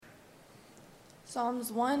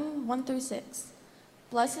Psalms 1 through 6.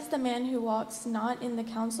 Blessed is the man who walks not in the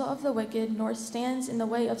counsel of the wicked, nor stands in the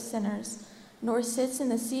way of sinners, nor sits in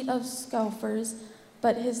the seat of scoffers,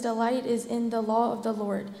 but his delight is in the law of the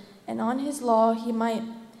Lord, and on his law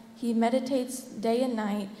he meditates day and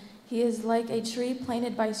night. He is like a tree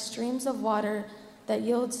planted by streams of water that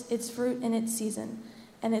yields its fruit in its season,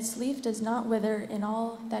 and its leaf does not wither. In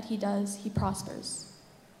all that he does, he prospers.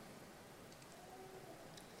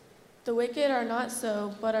 The wicked are not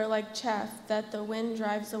so, but are like chaff that the wind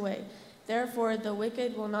drives away. Therefore the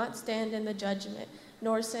wicked will not stand in the judgment,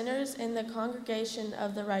 nor sinners in the congregation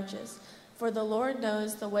of the righteous. For the Lord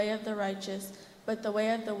knows the way of the righteous, but the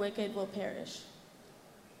way of the wicked will perish.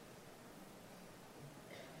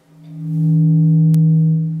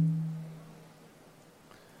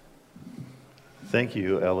 Thank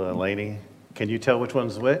you, Ella and Lainey. Can you tell which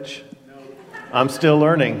one's which? No. I'm still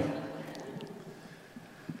learning.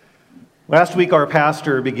 Last week, our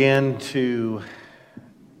pastor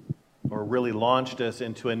really launched us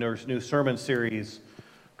into a new sermon series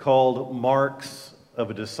called Marks of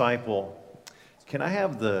a Disciple. Can I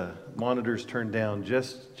have the monitors turned down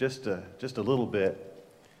just a little bit?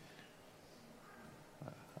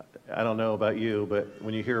 I don't know about you, but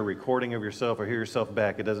when you hear a recording of yourself or hear yourself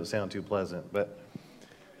back, it doesn't sound too pleasant.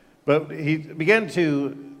 But he began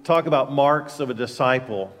to talk about marks of a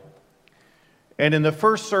disciple. And in the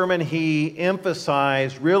first sermon, he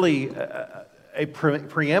emphasized really a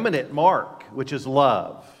preeminent mark, which is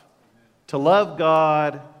love. To love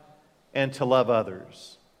God and to love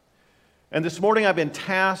others. And this morning, I've been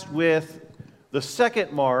tasked with the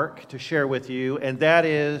second mark to share with you, and that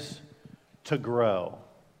is to grow.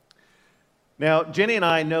 Now, Jenny and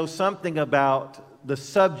I know something about the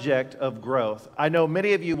subject of growth. I know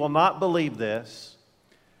many of you will not believe this,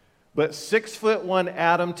 but 6'1"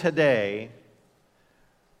 Adam today,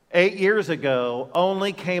 8 years ago,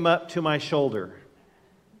 only came up to my shoulder.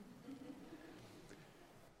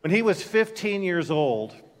 When he was 15 years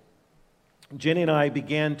old, Jenny and I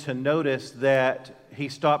began to notice that he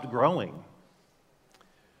stopped growing.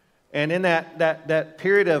 And in that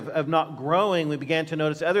period of not growing, we began to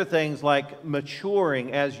notice other things like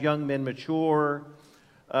maturing as young men mature,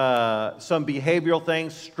 some behavioral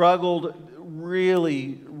things, struggled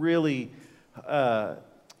really,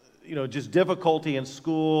 just difficulty in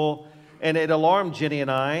school, and it alarmed Jenny and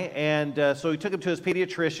I, and so we took him to his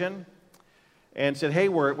pediatrician and said, hey,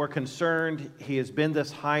 we're concerned. He has been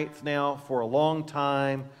this height now for a long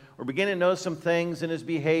time. We're beginning to notice some things in his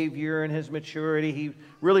behavior and his maturity. He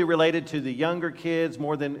really related to the younger kids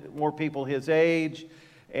more people his age,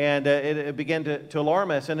 and it began to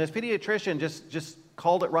alarm us, and his pediatrician just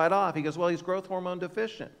called it right off. He goes, well, he's growth hormone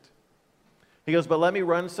deficient. He goes, but let me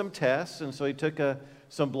run some tests, and so he took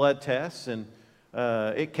some blood tests, and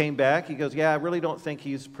it came back. He goes, yeah, I really don't think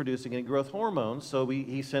he's producing any growth hormones. So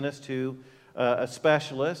he sent us to a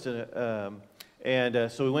specialist,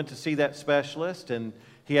 and so we went to see that specialist, and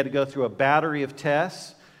he had to go through a battery of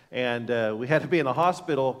tests, and we had to be in the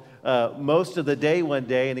hospital most of the day one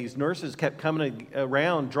day, and these nurses kept coming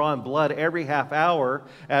around drawing blood every half hour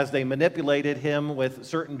as they manipulated him with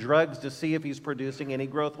certain drugs to see if he's producing any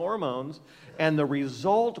growth hormones, and the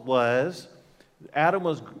result was Adam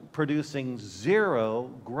was producing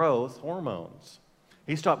 0 growth hormones.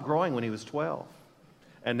 He stopped growing when he was 12,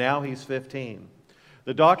 and now he's 15.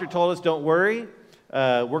 The doctor told us, don't worry,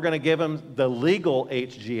 we're going to give him the legal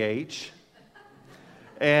HGH,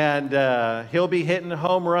 and he'll be hitting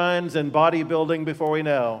home runs and bodybuilding before we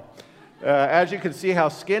know. As you can see how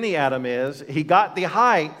skinny Adam is, he got the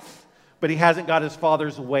height, but he hasn't got his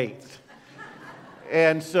father's weight.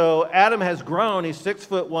 And so Adam has grown. He's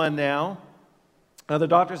 6'1" now. The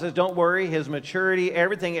doctor says, don't worry, his maturity,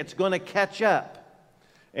 everything, it's going to catch up.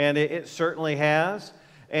 And it certainly has.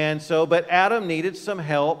 And so, but Adam needed some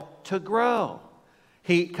help to grow.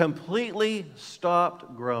 He completely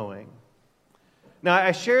stopped growing. Now,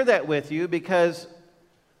 I share that with you because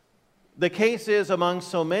the case is among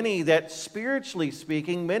so many that spiritually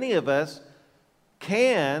speaking, many of us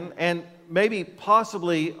can and maybe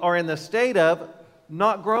possibly are in the state of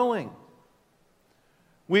not growing.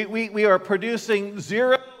 We are producing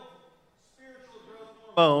 0 spiritual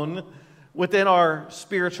growth hormone within our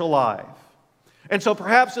spiritual life. And so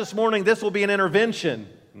perhaps this morning this will be an intervention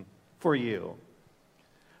for you,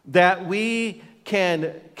 that we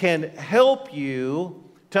can help you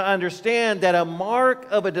to understand that a mark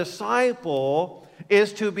of a disciple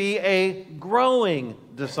is to be a growing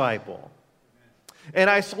disciple. And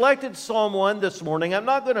I selected Psalm 1 this morning. I'm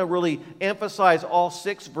not going to really emphasize all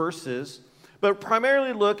 6 verses, but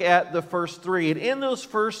primarily look at the first 3. And in those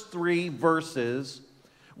first 3 verses,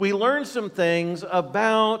 we learn some things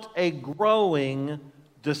about a growing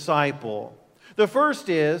disciple. The first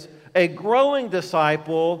is, a growing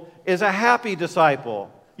disciple is a happy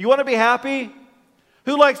disciple. You want to be happy?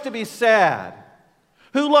 Who likes to be sad?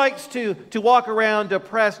 Who likes to walk around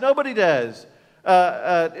depressed? Nobody does. We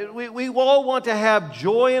all want to have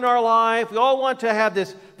joy in our life. We all want to have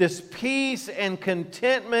this peace and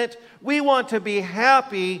contentment. We want to be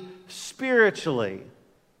happy spiritually.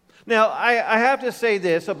 Now, I have to say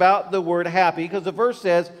this about the word happy, because the verse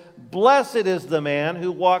says, "Blessed is the man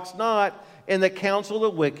who walks not in the counsel of the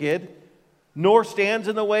wicked, nor stands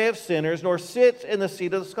in the way of sinners, nor sits in the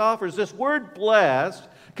seat of the scoffers." This word blessed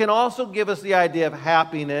can also give us the idea of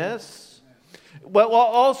happiness. But what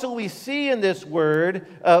also we see in this word,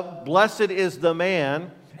 blessed is the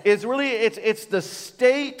man, is really, it's the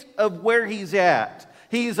state of where he's at.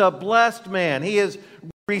 He's a blessed man. He has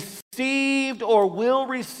received or will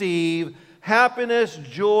receive happiness,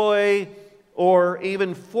 joy, or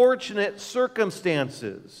even fortunate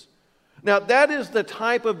circumstances. Now, that is the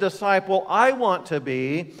type of disciple I want to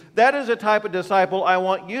be. That is the type of disciple I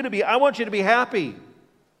want you to be. I want you to be happy.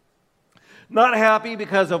 Not happy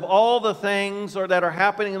because of all the things that are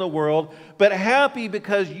happening in the world, but happy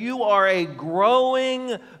because you are a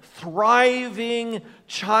growing, thriving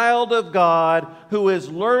child of God who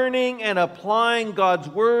is learning and applying God's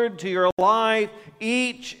Word to your life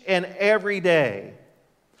each and every day.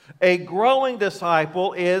 A growing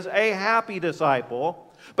disciple is a happy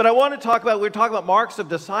disciple. But I want to we're talking about marks of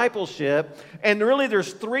discipleship, and really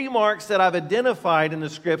there's 3 marks that I've identified in the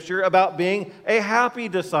Scripture about being a happy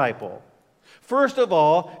disciple. First of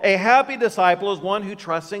all, a happy disciple is one who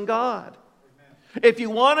trusts in God. Amen. If you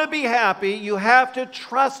want to be happy, you have to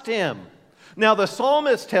trust Him. Now the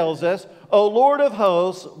psalmist tells us, "O Lord of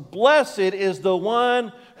hosts, blessed is the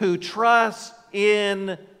one who trusts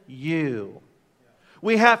in you."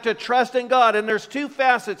 We have to trust in God, and there's 2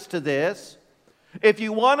 facets to this. If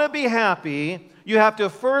you want to be happy, you have to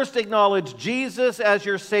first acknowledge Jesus as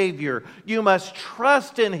your Savior. You must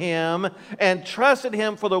trust in Him and trust in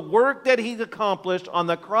Him for the work that He's accomplished on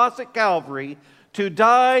the cross at Calvary, to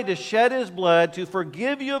die, to shed His blood, to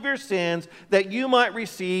forgive you of your sins, that you might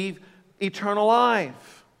receive eternal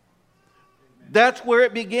life. That's where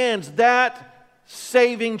it begins, that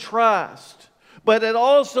saving trust. But it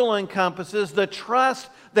also encompasses the trust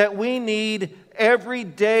that we need every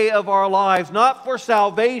day of our lives, not for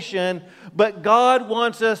salvation, but God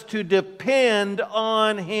wants us to depend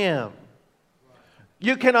on Him.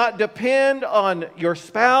 You cannot depend on your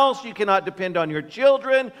spouse, you cannot depend on your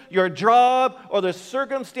children, your job, or the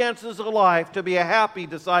circumstances of life to be a happy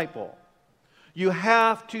disciple. You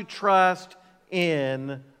have to trust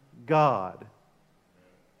in God.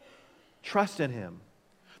 Trust in Him.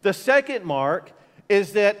 The second mark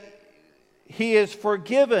is that he is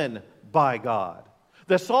forgiven by God.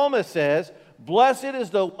 The psalmist says, "Blessed is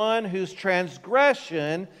the one whose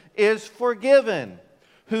transgression is forgiven,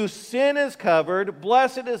 whose sin is covered.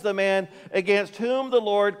 Blessed is the man against whom the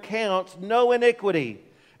Lord counts no iniquity,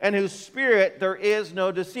 and whose spirit there is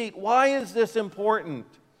no deceit." Why is this important?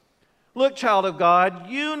 Look, child of God,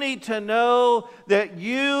 you need to know that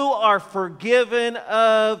you are forgiven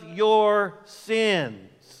of your sins.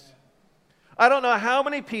 I don't know how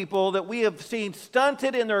many people that we have seen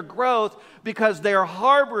stunted in their growth because they're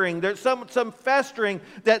harboring, there's some festering,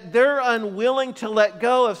 that they're unwilling to let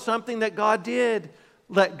go of something that God did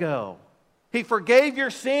let go. He forgave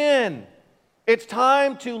your sin. It's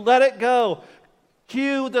time to let it go.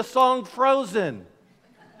 Cue the song Frozen.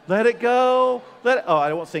 Let it go. Oh,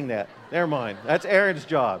 I won't sing that. Never mind. That's Aaron's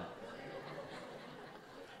job.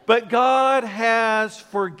 But God has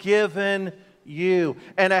forgiven you.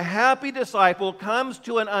 And a happy disciple comes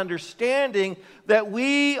to an understanding that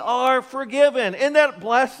we are forgiven. Isn't that a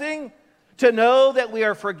blessing to know that we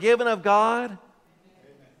are forgiven of God? Amen.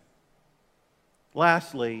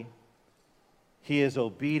 Lastly, he is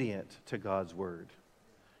obedient to God's word.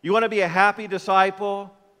 You want to be a happy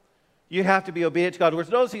disciple? You have to be obedient to God's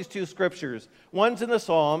word. Notice these 2 scriptures. One's in the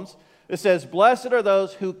Psalms. It says, "Blessed are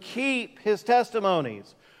those who keep His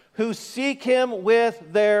testimonies, who seek Him with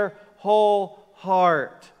their whole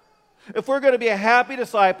heart." If we're going to be a happy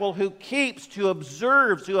disciple who keeps, who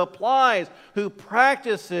observes, who applies, who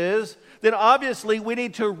practices, then obviously we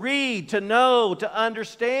need to read, to know, to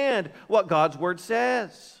understand what God's Word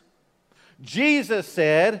says. Jesus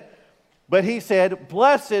said, but He said,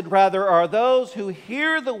 "Blessed rather are those who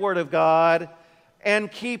hear the Word of God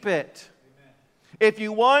and keep it." Amen. If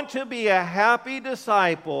you want to be a happy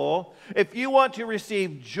disciple, if you want to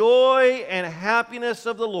receive joy and happiness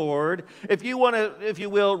of the Lord, if you want to, if you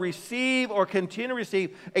will, receive or continue to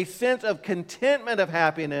receive a sense of contentment of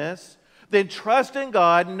happiness, then trust in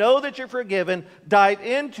God, know that you're forgiven, dive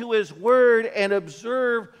into His Word, and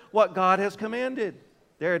observe what God has commanded.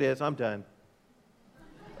 There it is, I'm done.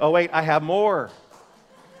 Oh wait, I have more.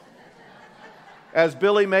 As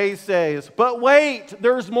Billy Mays says, but wait,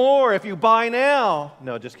 there's more if you buy now.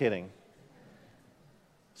 No, just kidding.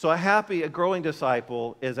 So a growing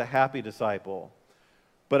disciple is a happy disciple.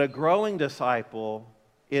 But a growing disciple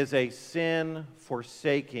is a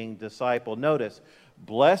sin-forsaking disciple. Notice,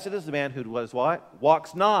 blessed is the man who was what?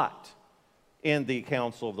 Walks not in the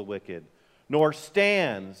counsel of the wicked, nor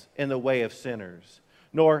stands in the way of sinners,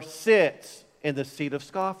 nor sits in the seat of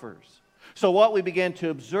scoffers. So what we begin to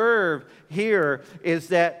observe here is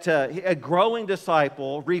that a growing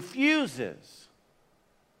disciple refuses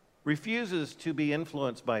to be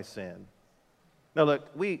influenced by sin. Now look,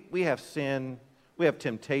 we have sin, we have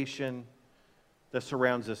temptation that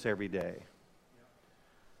surrounds us every day.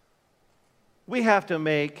 We have to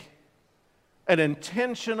make an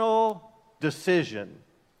intentional decision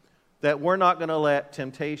that we're not going to let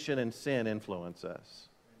temptation and sin influence us.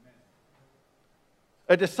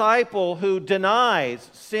 A disciple who denies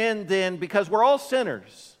sin then, because we're all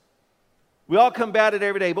sinners. We all combat it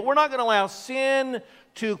every day, but we're not going to allow sin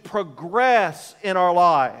to progress in our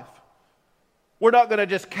life. We're not going to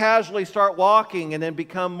just casually start walking and then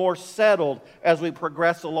become more settled as we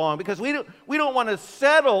progress along, because we don't want to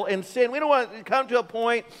settle in sin. We don't want to come to a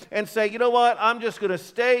point and say, you know what, I'm just going to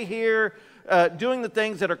stay here doing the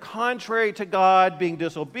things that are contrary to God, being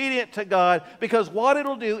disobedient to God, because what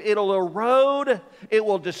it'll do, it'll erode, it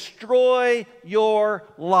will destroy your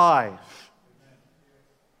life.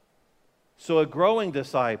 So a growing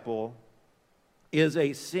disciple is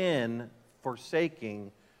a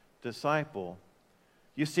sin-forsaking disciple.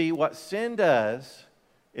 You see, what sin does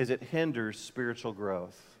is it hinders spiritual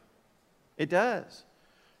growth. It does.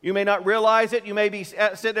 You may not realize it. You may be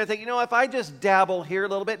sitting there thinking, if I just dabble here a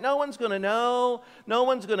little bit, no one's going to know. No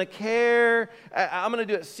one's going to care. I'm going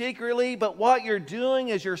to do it secretly. But what you're doing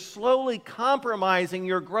is you're slowly compromising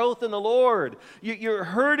your growth in the Lord. You're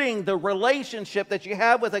hurting the relationship that you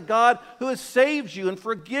have with a God who has saved you and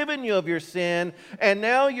forgiven you of your sin. And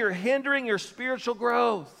now you're hindering your spiritual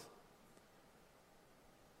growth.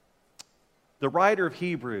 The writer of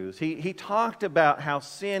Hebrews, he talked about how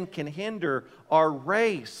sin can hinder our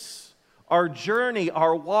race, our journey,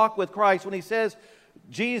 our walk with Christ. When he says,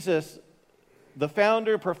 Jesus, the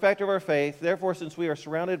founder and perfecter of our faith, therefore, since we are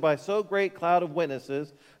surrounded by so great cloud of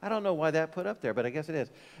witnesses, I don't know why that put up there, but I guess it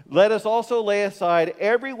is. Let us also lay aside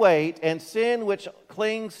every weight and sin which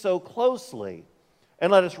clings so closely,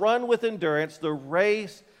 and let us run with endurance the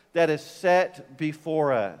race that is set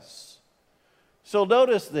before us. So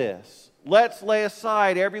notice this. Let's lay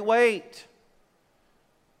aside every weight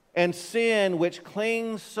and sin which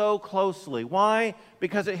clings so closely. Why?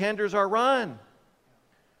 Because it hinders our run.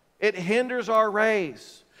 It hinders our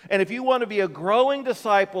race. And if you want to be a growing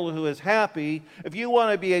disciple who is happy, if you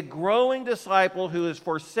want to be a growing disciple who is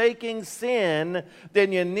forsaking sin,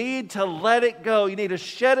 then you need to let it go. You need to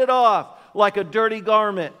shed it off like a dirty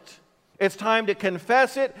garment. It's time to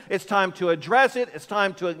confess it. It's time to address it. It's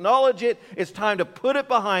time to acknowledge it. It's time to put it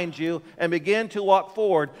behind you and begin to walk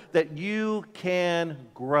forward that you can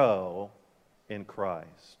grow in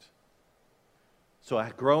Christ. So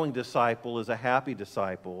a growing disciple is a happy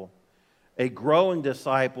disciple. A growing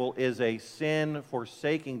disciple is a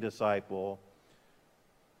sin-forsaking disciple.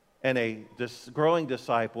 And a growing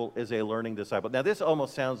disciple is a learning disciple. Now this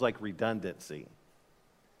almost sounds like redundancy.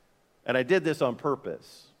 And I did this on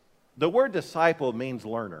purpose. The word disciple means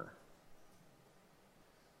learner.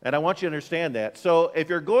 And I want you to understand that. So if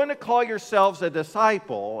you're going to call yourselves a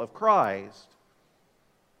disciple of Christ,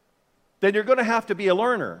 then you're going to have to be a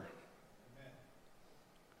learner.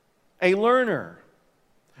 A learner.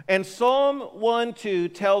 And Psalm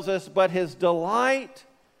 1:2 tells us, but his delight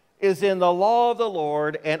is in the law of the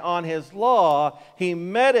Lord, and on his law he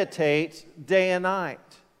meditates day and night.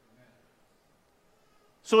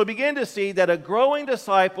 So we begin to see that a growing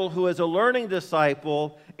disciple who is a learning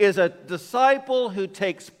disciple is a disciple who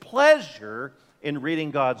takes pleasure in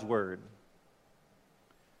reading God's Word.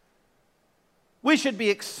 We should be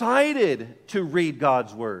excited to read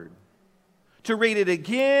God's Word, to read it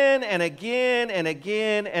again and again and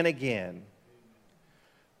again and again.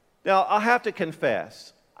 Now, I'll have to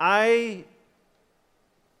confess, I'm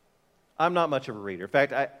not much of a reader. In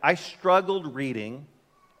fact, I struggled reading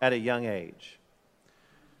at a young age.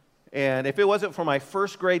 And if it wasn't for my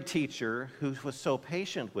first grade teacher who was so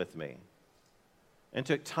patient with me and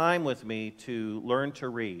took time with me to learn to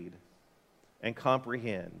read and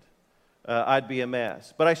comprehend, I'd be a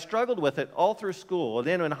mess. But I struggled with it all through school. And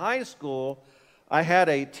then in high school, I had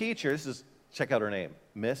a teacher, check out her name,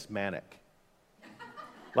 Miss Manic.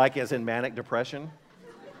 Like as in manic depression.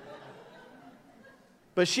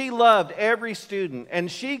 But she loved every student, and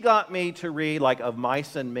she got me to read like Of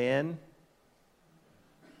Mice and Men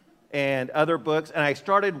and other books, and I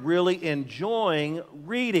started really enjoying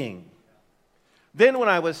reading. Then when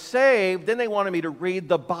I was saved, then they wanted me to read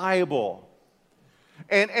the Bible.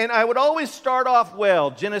 And I would always start off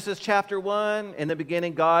well. Genesis chapter 1, in the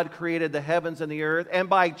beginning God created the heavens and the earth. And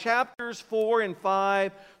by chapters 4 and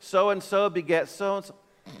 5, so-and-so begets so-and-so.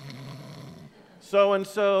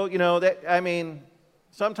 So-and-so,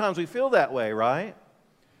 sometimes we feel that way, right?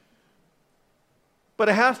 But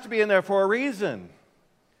it has to be in there for a reason.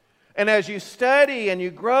 And as you study and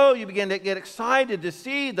you grow, you begin to get excited to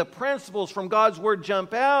see the principles from God's Word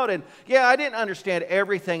jump out. And yeah, I didn't understand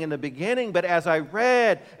everything in the beginning, but as I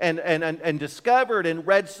read and discovered and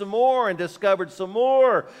read some more and discovered some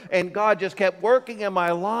more, and God just kept working in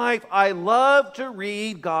my life, I love to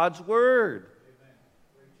read God's Word.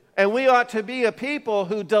 And we ought to be a people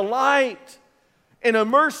who delight in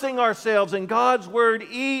immersing ourselves in God's Word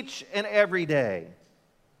each and every day.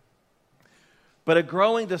 But a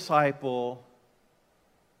growing disciple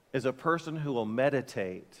is a person who will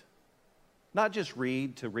meditate, not just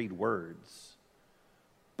read to read words,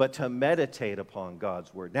 but to meditate upon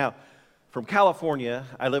God's Word. Now, from California,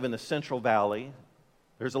 I live in the Central Valley.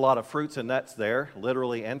 There's a lot of fruits and nuts there,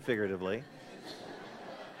 literally and figuratively.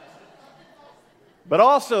 But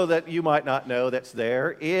also that you might not know that's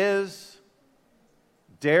there is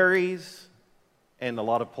dairies and a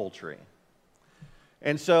lot of poultry.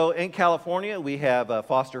 And so in California, we have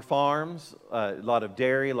Foster Farms, a lot of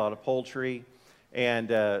dairy, a lot of poultry, and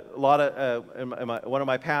one of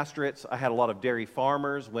my pastorates, I had a lot of dairy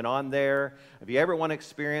farmers, went on there. If you ever want to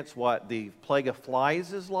experience what the plague of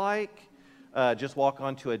flies is like, just walk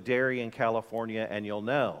onto a dairy in California and you'll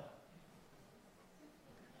know.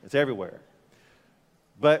 It's everywhere.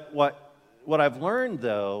 But what I've learned,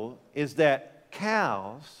 though, is that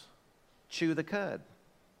cows chew the cud.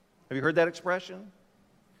 Have you heard that expression?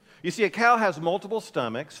 You see, a cow has multiple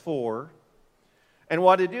stomachs, 4, and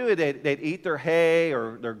what they do is they'd eat their hay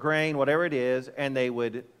or their grain, whatever it is, and they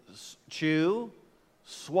would chew,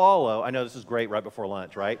 swallow. I know this is great right before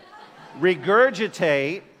lunch, right?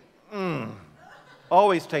 Regurgitate.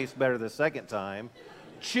 Always tastes better the second time.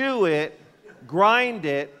 Chew it, grind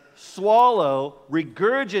it, swallow,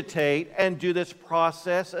 regurgitate, and do this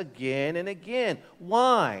process again and again.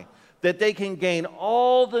 Why? That they can gain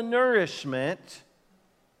all the nourishment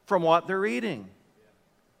from what they're eating.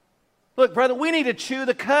 Look, brother, we need to chew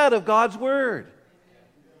the cud of God's Word.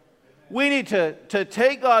 We need to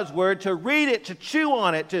take God's Word, to read it, to chew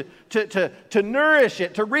on it, to nourish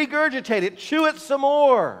it, to regurgitate it, chew it some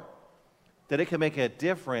more, that it can make a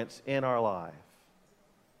difference in our life.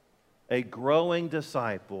 A growing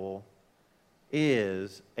disciple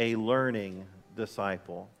is a learning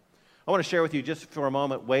disciple. I want to share with you just for a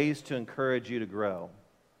moment ways to encourage you to grow.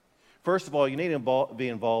 First of all, you need to be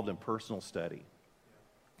involved in personal study.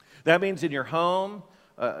 That means in your home,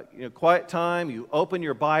 quiet time, you open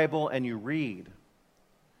your Bible and you read.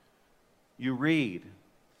 You read.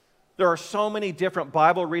 There are so many different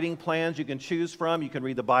Bible reading plans you can choose from. You can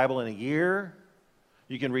read the Bible in a year.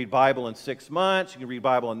 You can read Bible in 6 months. You can read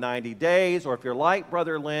Bible in 90 days. Or if you're like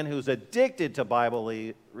Brother Lynn, who's addicted to Bible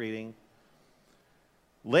reading,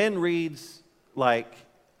 Lynn reads like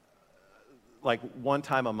one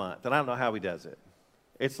time a month. And I don't know how he does it.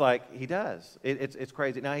 It's like he does. It's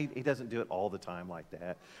crazy. Now, he doesn't do it all the time like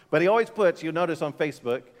that. But he always puts, you'll notice on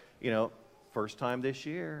Facebook, first time this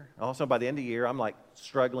year. Also, by the end of the year, I'm like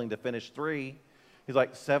struggling to finish 3. He's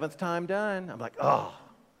like, 7th time done. I'm like, oh.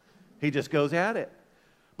 He just goes at it.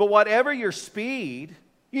 But whatever your speed,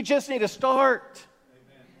 you just need to start.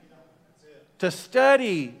 To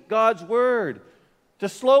study God's Word. To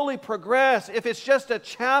slowly progress. If it's just a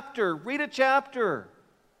chapter, read a chapter.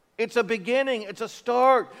 It's a beginning. It's a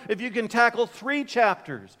start. If you can tackle 3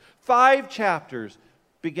 chapters, 5 chapters,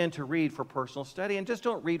 begin to read for personal study. And just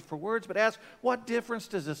don't read for words, but ask, what difference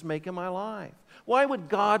does this make in my life? Why would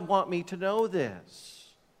God want me to know this?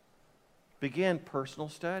 Begin personal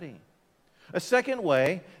study. A second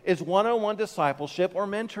way is one-on-one discipleship or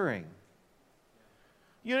mentoring.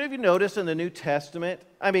 If you notice in the New Testament,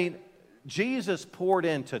 Jesus poured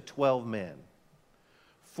into 12 men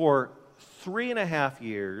for 3.5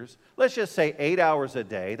 years, let's just say 8 hours a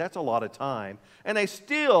day, that's a lot of time, and they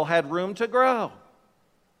still had room to grow.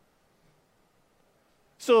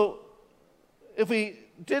 So if we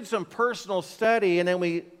did some personal study and then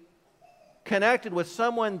we connected with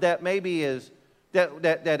someone that maybe is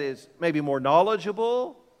that is maybe more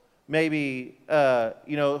knowledgeable, maybe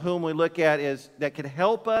whom we look at is that can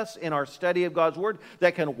help us in our study of God's Word,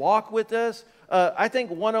 that can walk with us. I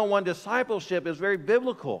think one-on-one discipleship is very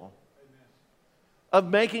biblical. Of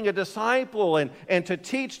making a disciple and to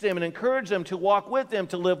teach them and encourage them to walk with them,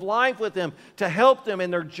 to live life with them, to help them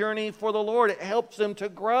in their journey for the Lord. It helps them to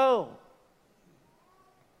grow.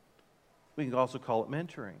 We can also call it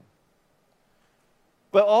mentoring.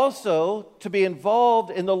 But also to be involved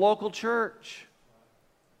in the local church.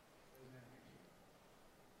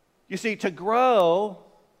 You see, to grow,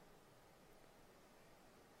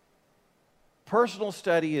 personal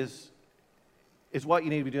study is what you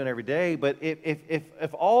need to be doing every day. But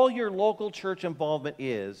if all your local church involvement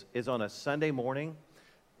is on a Sunday morning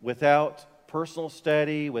without personal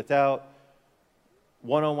study, without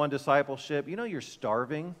one-on-one discipleship, you're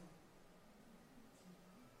starving.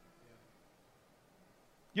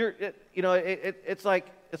 It's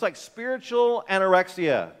like spiritual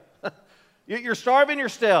anorexia. You're starving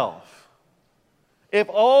yourself. If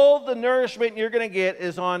all the nourishment you're going to get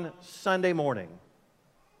is on Sunday morning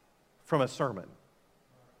from a sermon,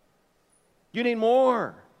 you need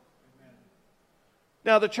more.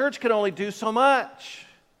 Now, the church can only do so much.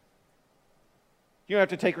 You have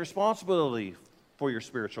to take responsibility for your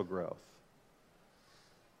spiritual growth.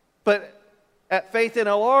 But at Faith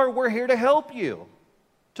NLR, we're here to help you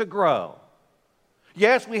to grow.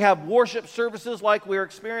 Yes, we have worship services like we're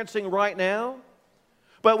experiencing right now,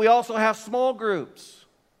 but we also have small groups.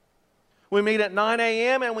 We meet at 9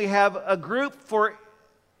 a.m. and we have a group for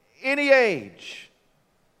any age,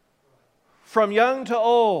 from young to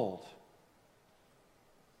old.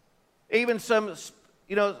 Even some,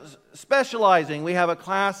 specializing. We have a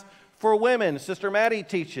class for women. Sister Maddie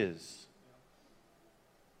teaches.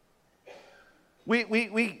 We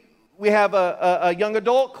have a young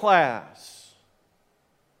adult class.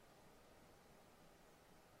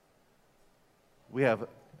 We have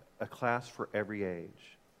a class for every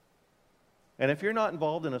age. And if you're not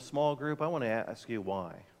involved in a small group, I want to ask you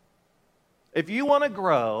why. If you want to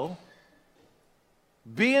grow,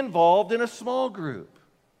 be involved in a small group.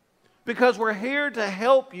 Because we're here to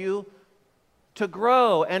help you to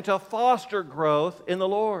grow and to foster growth in the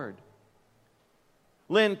Lord.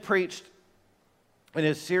 Lynn preached in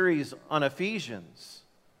his series on Ephesians.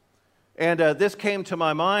 And this came to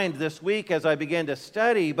my mind this week as I began to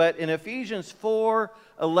study. But in Ephesians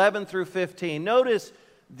 4:11 through 15, notice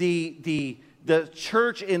the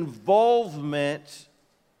church involvement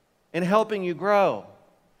in helping you grow.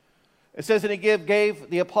 It says, and he gave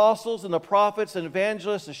the apostles and the prophets and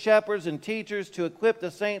evangelists, the shepherds and teachers to equip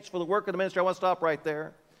the saints for the work of the ministry. I want to stop right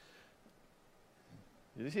there.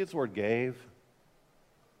 Did you see this word gave?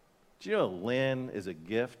 Do you know Lynn is a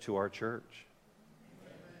gift to our church?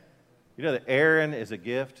 You know that Aaron is a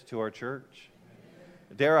gift to our church?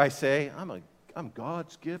 Dare I say, I'm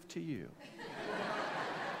God's gift to you.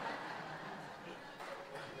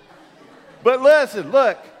 But listen,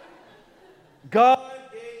 look. God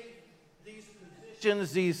gave these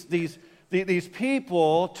positions, these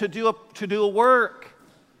people to do a work,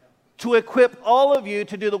 to equip all of you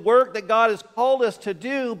to do the work that God has called us to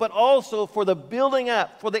do, but also for the building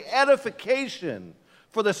up, for the edification,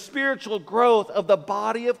 for the spiritual growth of the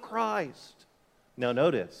body of Christ. Now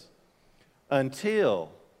notice,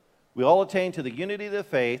 until we all attain to the unity of the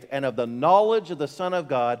faith and of the knowledge of the Son of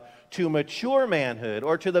God, to mature manhood,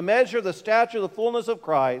 or to the measure of the stature of the fullness of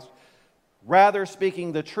Christ, rather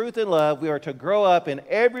speaking the truth in love, we are to grow up in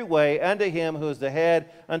every way unto Him who is the head,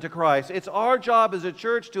 unto Christ. It's our job as a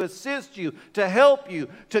church to assist you, to help you,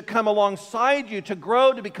 to come alongside you, to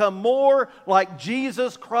grow, to become more like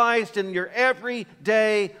Jesus Christ in your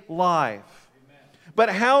everyday life. Amen. But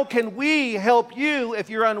how can we help you if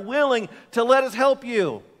you're unwilling to let us help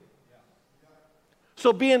you?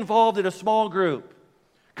 So be involved in a small group.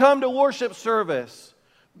 Come to worship service.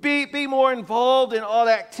 Be more involved in all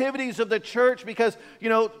the activities of the church because,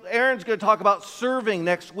 Aaron's going to talk about serving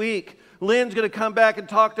next week. Lynn's going to come back and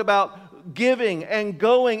talk about giving and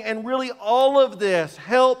going. And really all of this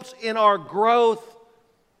helps in our growth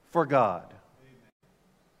for God.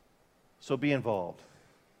 So be involved.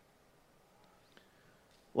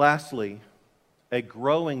 Lastly, a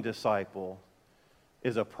growing disciple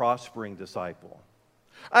is a prospering disciple.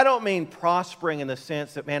 I don't mean prospering in the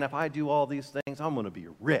sense that, man, if I do all these things, I'm going to be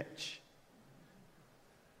rich.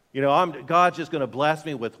 You know, God's just going to bless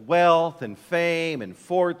me with wealth and fame and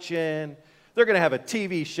fortune. They're going to have a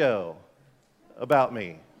TV show about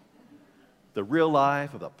me. The real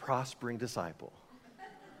life of a prospering disciple.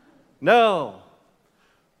 No.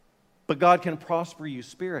 But God can prosper you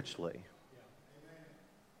spiritually.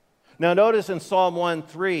 Now notice in Psalm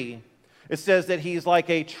 1:3, it says that he's like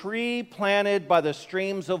a tree planted by the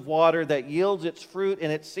streams of water that yields its fruit in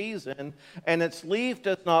its season, and its leaf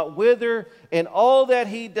does not wither. In all that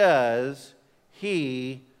he does,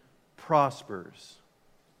 he prospers.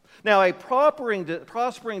 Now, a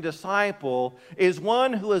prospering disciple is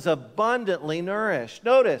one who is abundantly nourished.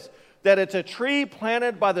 Notice that it's a tree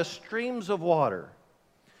planted by the streams of water.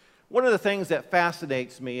 One of the things that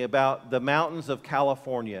fascinates me about the mountains of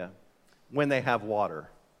California when they have water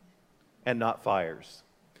and not fires.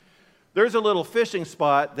 There's a little fishing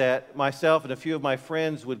spot that myself and a few of my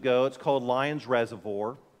friends would go. It's called Lyons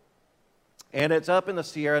Reservoir, and it's up in the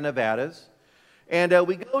Sierra Nevadas. And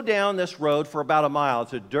we go down this road for about a mile.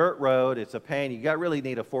 It's a dirt road. It's a pain. You really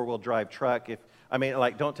need a four-wheel drive truck.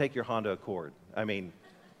 Don't take your Honda Accord.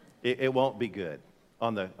 It won't be good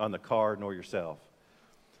on the car nor yourself.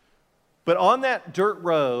 But on that dirt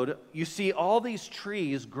road, you see all these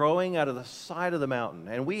trees growing out of the side of the mountain.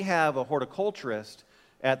 And we have a horticulturist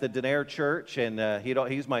at the Denair Church, and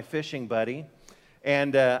he's my fishing buddy.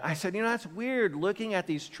 And I said, that's weird looking at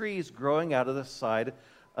these trees growing out of the side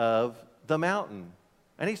of the mountain.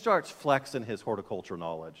 And he starts flexing his horticultural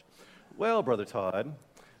knowledge. Well, Brother Todd,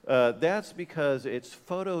 that's because it's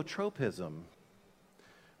phototropism,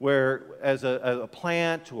 where as a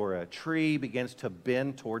plant or a tree begins to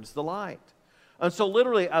bend towards the light. And so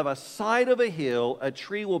literally, of a side of a hill, a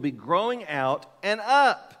tree will be growing out and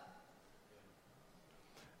up.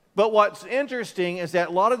 But what's interesting is that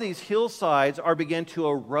a lot of these hillsides are beginning to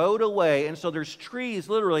erode away, and so there's trees,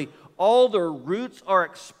 literally, all their roots are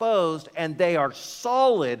exposed, and they are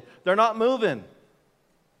solid. They're not moving.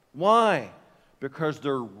 Why? Because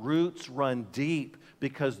their roots run deep,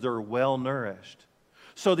 because they're well nourished.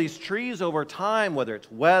 So these trees over time, whether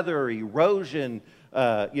it's weather, erosion,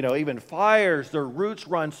 even fires, their roots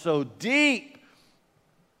run so deep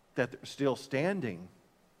that they're still standing.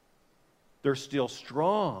 They're still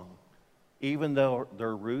strong, even though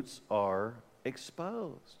their roots are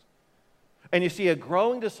exposed. And you see, a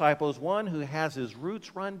growing disciple is one who has his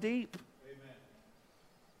roots run deep. Amen.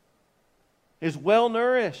 Is well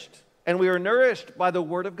nourished, and we are nourished by the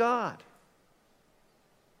Word of God.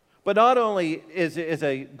 But not only is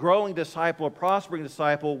a growing disciple, a prospering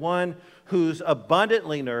disciple, one who's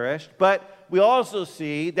abundantly nourished, but we also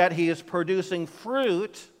see that he is producing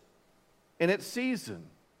fruit in its season.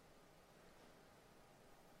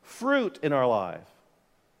 Fruit in our life.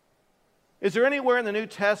 Is there anywhere in the New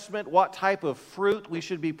Testament what type of fruit we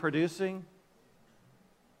should be producing?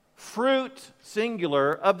 Fruit,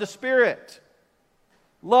 singular, of the Spirit.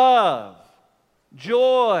 Love,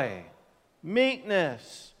 joy,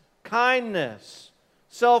 meekness, kindness,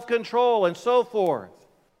 self-control, and so forth.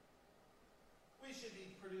 We should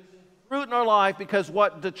be producing fruit in our life because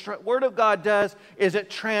what the Word of God does is it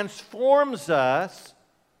transforms us.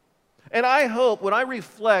 And I hope when I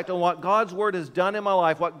reflect on what God's Word has done in my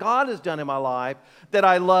life, what God has done in my life, that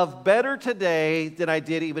I love better today than I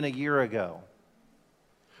did even a year ago.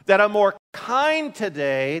 That I'm more kind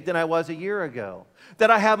today than I was a year ago.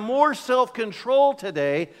 That I have more self-control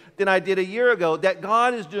today than I did a year ago. That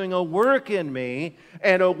God is doing a work in me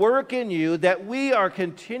and a work in you, that we are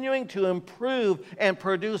continuing to improve and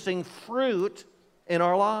producing fruit in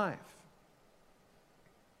our life.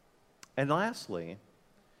 And lastly,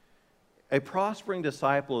 a prospering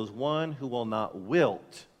disciple is one who will not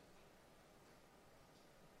wilt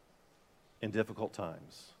in difficult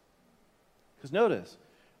times. Because notice,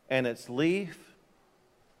 and its leaf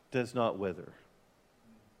does not wither.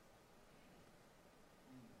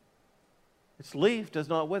 Its leaf does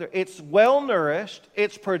not wither. It's well nourished,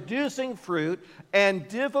 it's producing fruit, and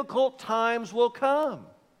difficult times will come.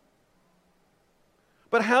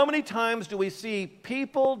 But how many times do we see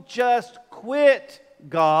people just quit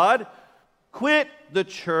God, quit the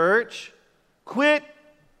church, quit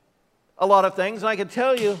a lot of things? And I can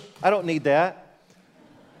tell you, I don't need that.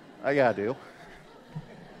 I do.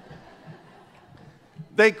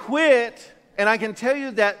 They quit, and I can tell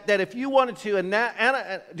you that if you wanted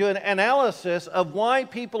to do an analysis of why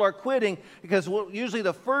people are quitting, because usually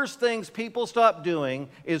the first things people stop doing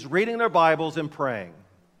is reading their Bibles and praying.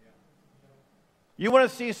 You want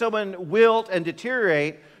to see someone wilt and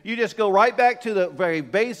deteriorate, you just go right back to the very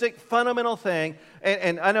basic, fundamental thing.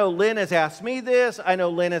 And I know Lynn has asked me this. I know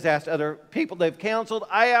Lynn has asked other people they've counseled.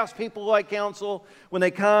 I ask people who I counsel when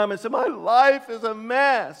they come and say, my life is a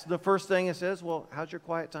mess. The first thing it says, well, how's your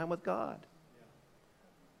quiet time with God?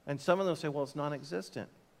 And some of them say, well, it's non-existent.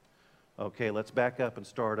 Okay, let's back up and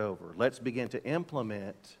start over. Let's begin to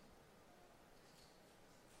implement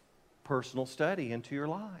personal study into your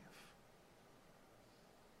life.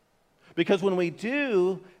 Because when we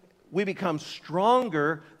do, we become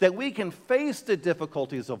stronger, that we can face the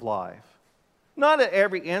difficulties of life. Not at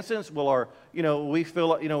every instance will we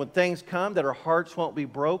feel, when things come that our hearts won't be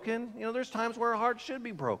broken. There's times where our hearts should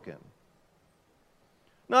be broken.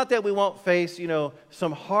 Not that we won't face,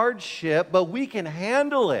 some hardship, but we can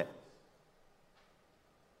handle it.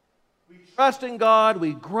 We trust in God,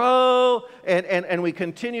 we grow, and we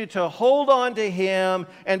continue to hold on to Him.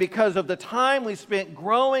 And because of the time we spent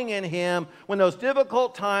growing in Him, when those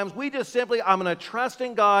difficult times, we just simply, I'm going to trust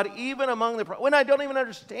in God even when I don't even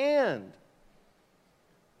understand.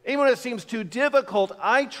 Even when it seems too difficult,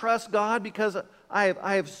 I trust God because I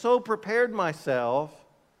have so prepared myself.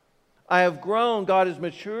 I have grown, God has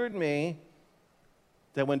matured me,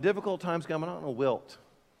 that when difficult times come, I'm not going to wilt.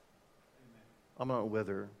 I'm not going to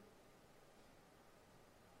wither.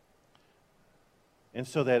 And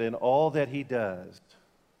so that in all that he does,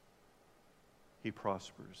 he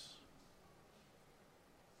prospers.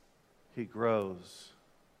 He grows.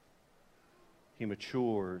 He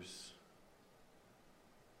matures.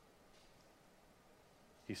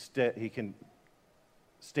 He can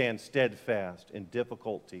stand steadfast in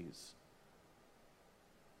difficulties.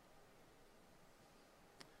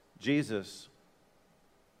 Jesus,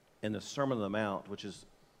 in the Sermon on the Mount, which is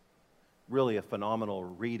really a phenomenal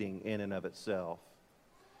reading in and of itself,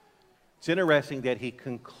 it's interesting that he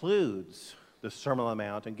concludes the Sermon on the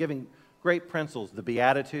Mount and giving great principles. The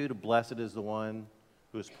Beatitude, blessed is the one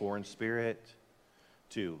who is poor in spirit,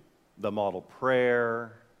 to the model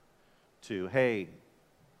prayer, to, hey,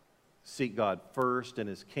 seek God first in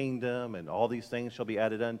His kingdom, and all these things shall be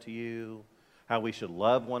added unto you. How we should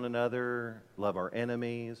love one another, love our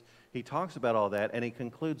enemies. He talks about all that, and he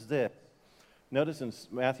concludes this. Notice in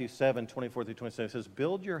Matthew 7, 24 through 27, it says,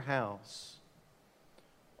 build your house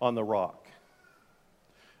on the rock.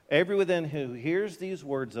 Everyone then who hears these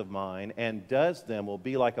words of mine and does them will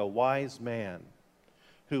be like a wise man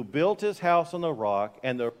who built his house on the rock,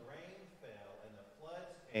 and the rain fell, and the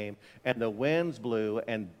floods came, and the winds blew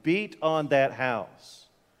and beat on that house.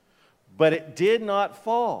 But it did not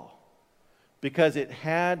fall, because it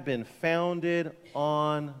had been founded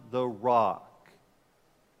on the rock.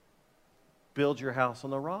 Build your house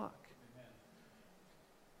on the rock. Amen.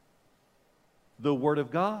 The Word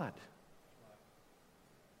of God.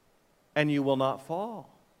 And you will not fall.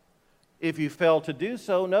 If you fail to do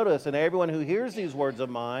so, notice, and everyone who hears these words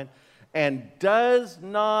of mine and does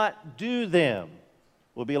not do them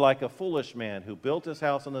will be like a foolish man who built his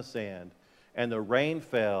house on the sand, and the rain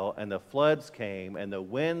fell, and the floods came, and the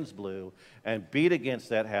winds blew and beat against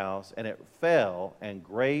that house, and it fell, and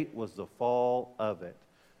great was the fall of it.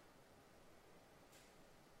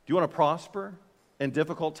 Do you want to prosper in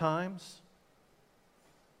difficult times?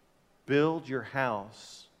 Build your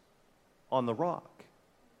house on the rock.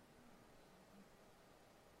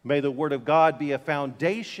 May the Word of God be a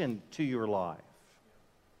foundation to your life.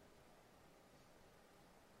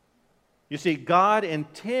 You see, God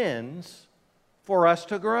intends for us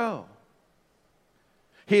to grow.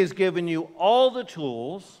 He has given you all the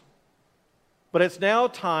tools, but it's now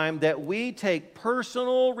time that we take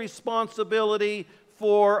personal responsibility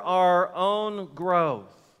for our own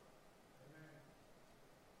growth.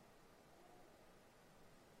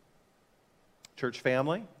 Church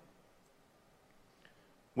family,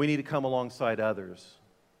 we need to come alongside others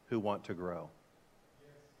who want to grow.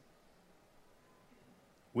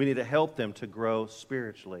 We need to help them to grow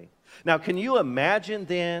spiritually. Now, can you imagine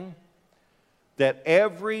then that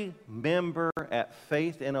every member at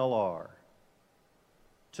Faith NLR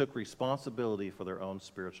took responsibility for their own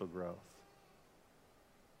spiritual growth?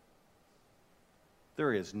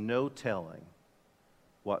 There is no telling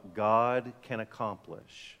what God can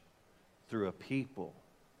accomplish through a people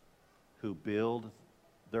who build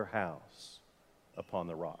their house upon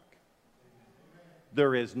the rock.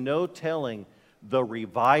 There is no telling the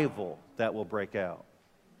revival that will break out.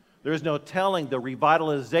 There is no telling the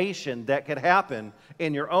revitalization that could happen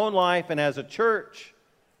in your own life and as a church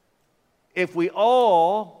if we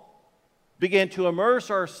all begin to immerse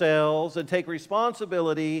ourselves and take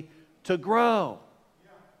responsibility to grow.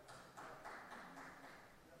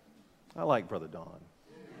 I like Brother Don.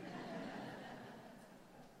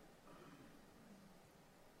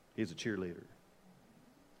 He's a cheerleader.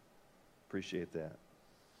 Appreciate that.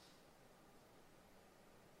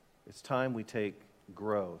 It's time we take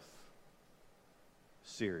growth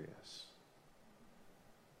serious.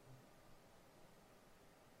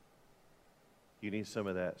 You need some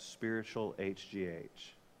of that spiritual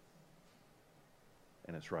HGH.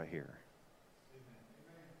 And it's right here.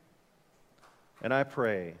 And I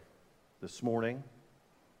pray this morning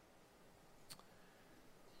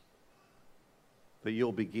that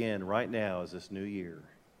you'll begin right now as this new year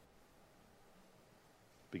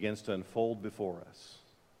begins to unfold before us.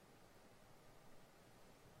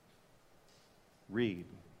 Read,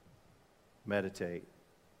 meditate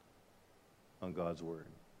on God's Word.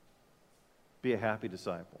 Be a happy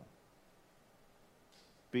disciple.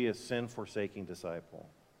 Be a sin-forsaking disciple.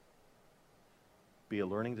 Be a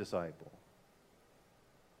learning disciple.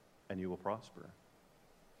 And you will prosper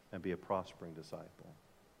and be a prospering disciple.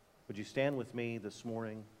 Would you stand with me this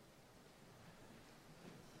morning?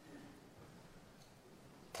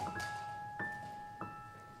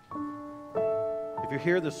 If you're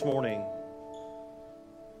here this morning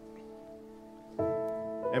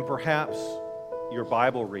and perhaps your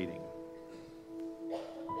Bible reading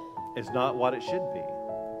is not what it should be,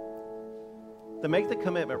 then make the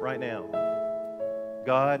commitment right now.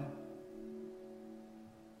 God,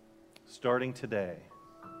 starting today,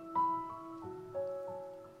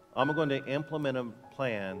 I'm going to implement a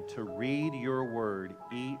plan to read your word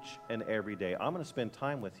each and every day. I'm going to spend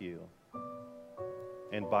time with you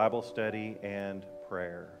in Bible study and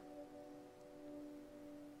prayer.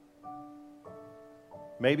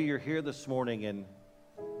 Maybe you're here this morning and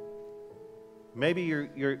maybe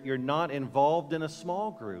you're not involved in a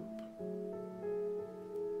small group.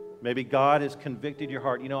 Maybe God has convicted your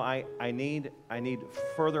heart. You know, I need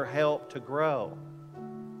further help to grow.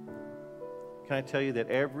 Can I tell you that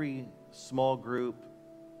every small group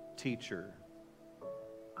teacher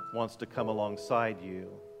wants to come alongside you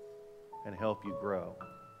and help you grow?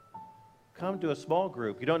 Come to a small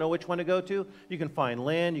group. You don't know which one to go to? You can find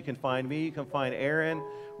Lynn, you can find me, you can find Aaron.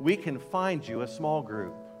 We can find you a small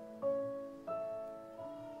group.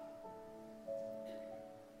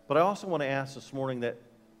 But I also want to ask this morning that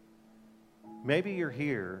maybe you're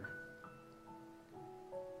here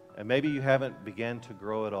and maybe you haven't begun to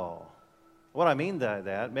grow at all. What I mean by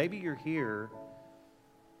that, maybe you're here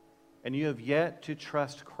and you have yet to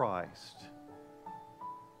trust Christ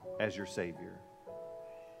as your Savior.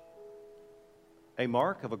 A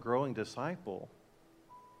mark of a growing disciple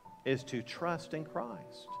is to trust in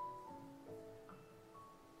Christ.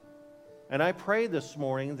 And I pray this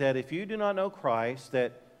morning that if you do not know Christ,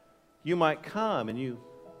 that you might come and you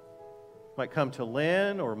might come to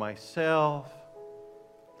Lynn or myself.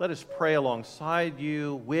 Let us pray alongside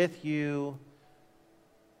you, with you.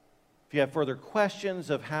 If you have further questions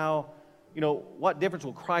of how, what difference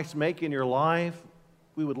will Christ make in your life,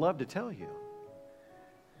 we would love to tell you.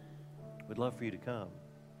 We'd love for you to come.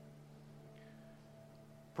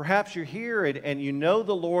 Perhaps you're here and you know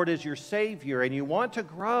the Lord is your Savior and you want to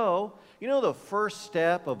grow. You know the first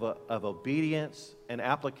step of obedience and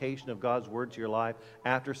application of God's Word to your life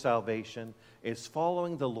after salvation is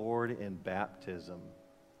following the Lord in baptism.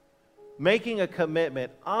 Making a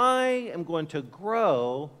commitment, I am going to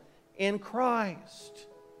grow in Christ.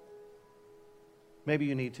 Maybe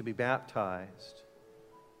you need to be baptized.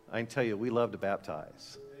 I can tell you, we love to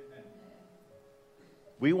baptize.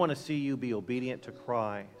 We want to see you be obedient to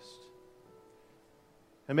Christ.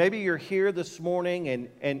 And maybe you're here this morning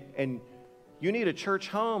and you need a church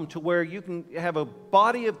home to where you can have a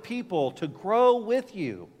body of people to grow with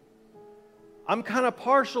you. I'm kind of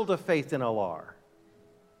partial to Faith in LR.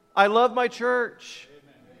 I love my church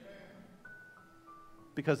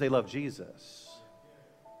because they love Jesus.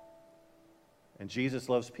 And Jesus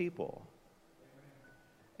loves people.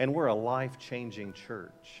 And we're a life-changing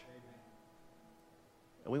church.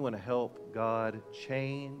 And we want to help God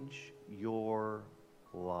change your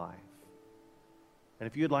life. And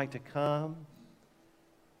if you'd like to come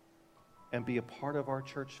and be a part of our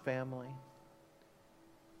church family,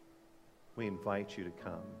 we invite you to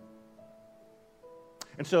come.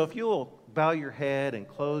 And so if you'll bow your head and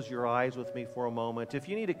close your eyes with me for a moment, if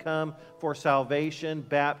you need to come for salvation,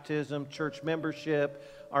 baptism, church membership,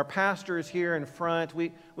 our pastor is here in front.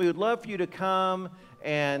 We would love for you to come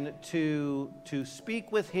and to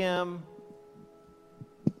speak with him.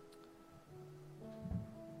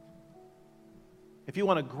 If you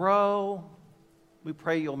want to grow, we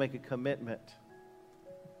pray you'll make a commitment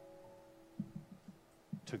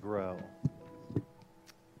to grow.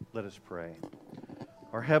 Let us pray.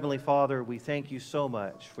 Our Heavenly Father, we thank you so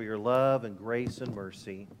much for your love and grace and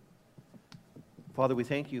mercy. Father, we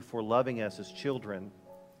thank you for loving us as children.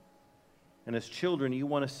 And as children, you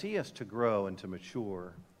want to see us to grow and to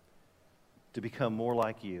mature, to become more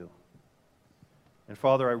like you. And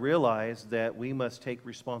Father, I realize that we must take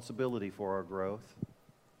responsibility for our growth.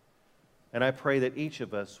 And I pray that each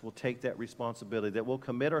of us will take that responsibility, that we'll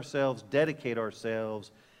commit ourselves, dedicate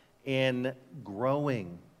ourselves in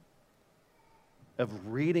growing,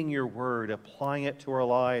 of reading your word, applying it to our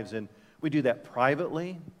lives. And we do that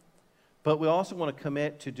privately, but we also want to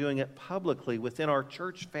commit to doing it publicly within our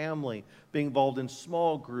church family, being involved in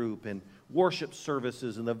small group and worship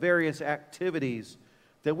services and the various activities,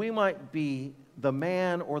 that we might be the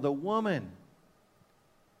man or the woman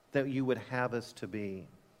that you would have us to be.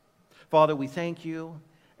 Father, we thank you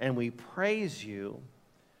and we praise you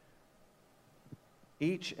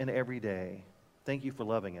each and every day. Thank you for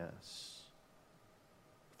loving us.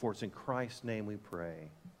 For it's in Christ's name we pray.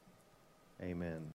 Amen.